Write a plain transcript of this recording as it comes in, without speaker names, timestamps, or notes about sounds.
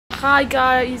Hi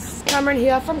guys, Cameron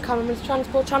here from Cameron's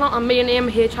Transport Channel, and me and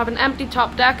AMH have an empty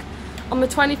top deck on the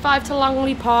 25 to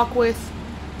Langley Park with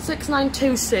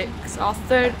 6926,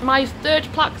 my third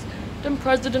Plaxton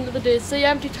president of the day. See,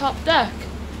 empty top deck.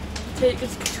 Take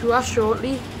us to us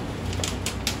shortly.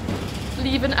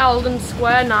 Leaving Eldon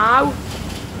Square now.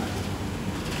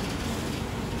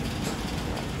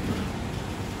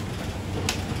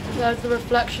 There's the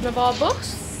reflection of our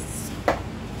bus.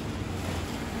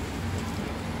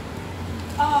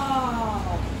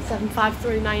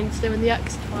 7539's doing the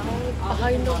X12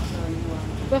 behind us.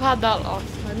 We've had that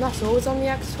last time. That's always on the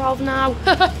X12 now.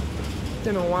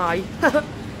 Don't know why.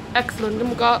 Ex-London.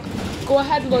 We've got Go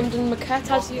Ahead London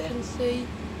Moquette, as you can see.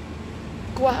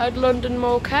 Go Ahead London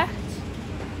Moquette.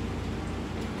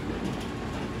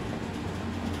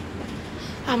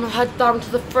 And we'll head down to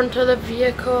the front of the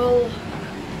vehicle.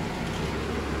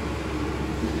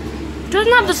 It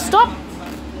doesn't have the stop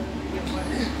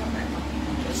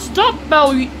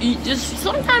bell. Just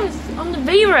sometimes on the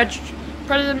V-Reg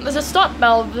President there's a stop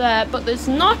bell there, but there's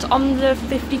not on the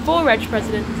 54 Reg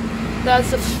President.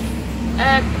 There's a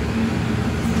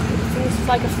it's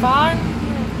like a fan.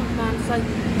 It's like,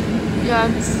 yeah,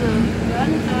 it's a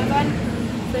air vent,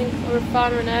 I think, or a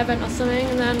fan or an air vent or something.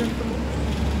 And then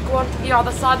go on to the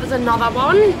other side, there's another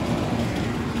one.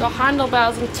 Got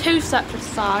handlebars on two separate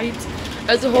sides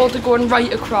as a whole to going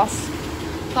right across.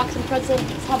 Plaxton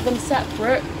Presidents have them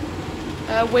separate.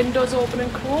 Windows open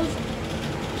and close.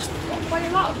 Just got quite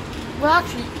a lot. Well,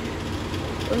 actually,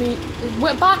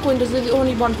 back windows are the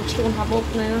only ones which don't have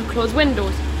open and closed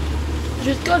windows, which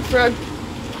is good for a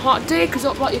hot day, because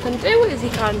what you can do is you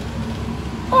can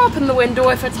open the window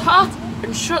if it's hot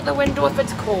and shut the window if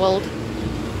it's cold. The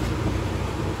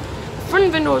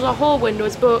front windows are whole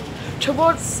windows, but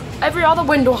towards every other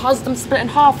window has them split in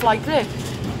half like this.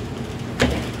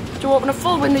 To open a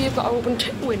full window, you've got to open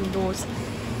two windows.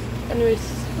 Anyways,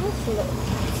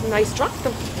 it's a nice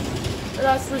tractor.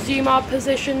 Let's resume our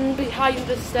position behind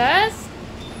the stairs.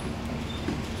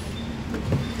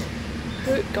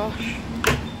 Oh gosh.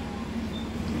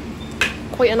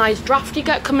 Quite a nice draft you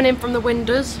get coming in from the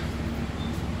windows.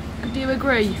 Do you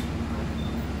agree?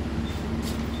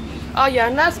 Oh yeah,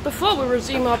 and that's before we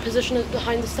resume our position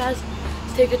behind the stairs.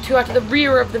 Let's take a tour out of the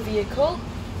rear of the vehicle.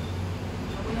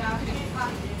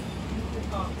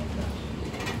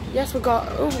 Yes, we've got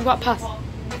past.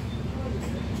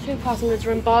 Two passengers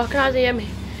are embarking, as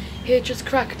here just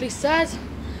correctly says.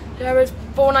 There is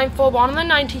 4941 on the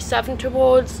 97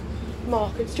 towards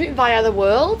Market Street via the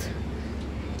World.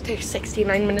 It takes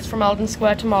 69 minutes from Eldon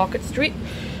Square to Market Street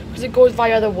because it goes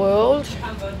via the World.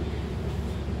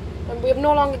 And we have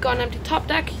no longer got an empty top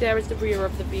deck. There is the rear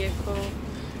of the vehicle.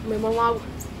 And we will now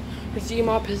resume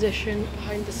our position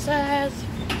behind the stairs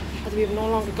as we have no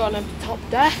longer got an empty top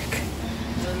deck.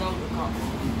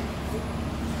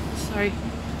 Sorry.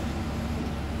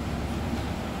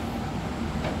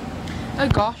 Oh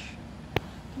gosh. I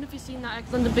don't know if you've seen that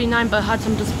X-London B9, but it had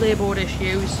some display board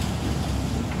issues.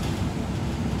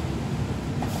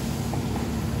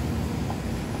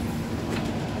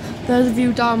 There's a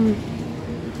view down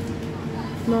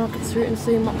Market Street and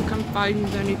seeing what we can find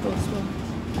with any bus ones.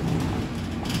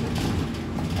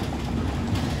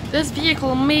 This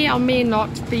vehicle may or may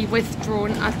not be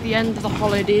withdrawn at the end of the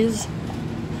holidays,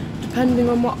 depending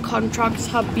on what contracts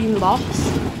have been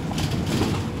lost.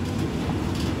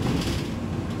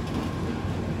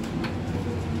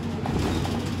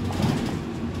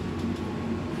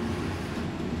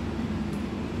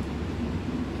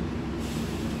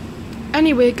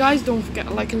 Anyway guys, don't forget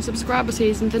to like and subscribe. I'll see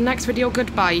you in the next video.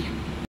 Goodbye.